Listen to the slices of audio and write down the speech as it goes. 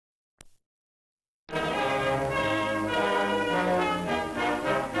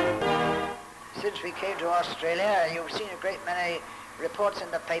since we came to Australia, you've seen a great many reports in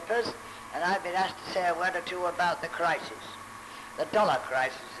the papers, and I've been asked to say a word or two about the crisis. The dollar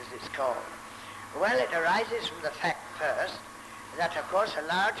crisis, as it's called. Well, it arises from the fact first that, of course, a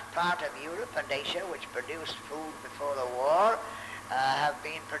large part of Europe and Asia, which produced food before the war, have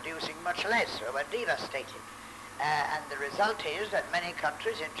been producing much less, or were devastated. And the result is that many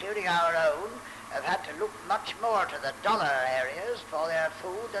countries, including our own, have had to look much more to the dollar areas for their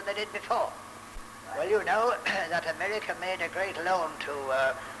food than they did before. Well, you know that America made a great loan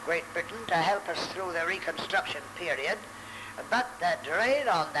to Great Britain to help us through the reconstruction period, but the drain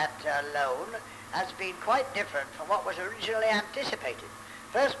on that loan has been quite different from what was originally anticipated.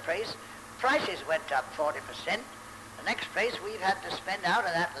 First place, prices went up 40%. The next place, we've had to spend out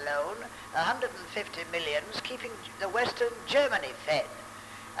of that loan 150 millions keeping the Western Germany fed.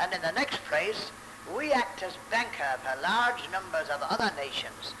 And in the next place, we act as banker for large numbers of other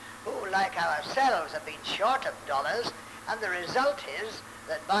nations who, like ourselves, have been short of dollars, and the result is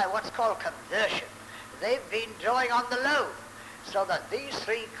that by what's called conversion, they've been drawing on the loan, so that these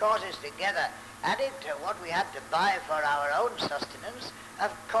three causes together, added to what we had to buy for our own sustenance,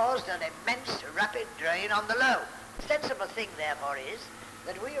 have caused an immense rapid drain on the loan. The sensible thing, therefore, is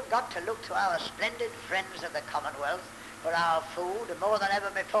that we have got to look to our splendid friends of the Commonwealth for our food more than ever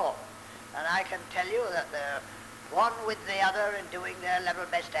before. And I can tell you that they're one with the other in doing their level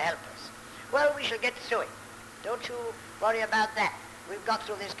best to help us. Well, we shall get through it. Don't you worry about that. We've got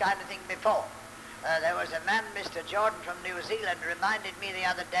through this kind of thing before. There was a man, Mr. Jordan from New Zealand, reminded me the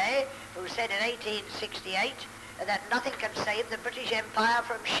other day, who said in 1868 that nothing can save the British Empire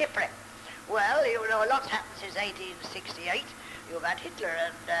from shipwreck. Well, you know, a lot's happened since 1868. You've had Hitler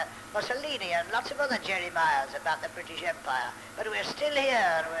and Mussolini and lots of other Jeremiahs about the British Empire. But we're still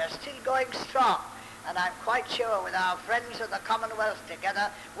here and we're still going strong. And I'm quite sure with our friends of the Commonwealth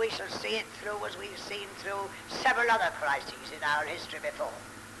together, we shall see it through as we've seen through several other crises in our history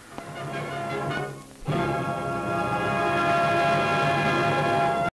before.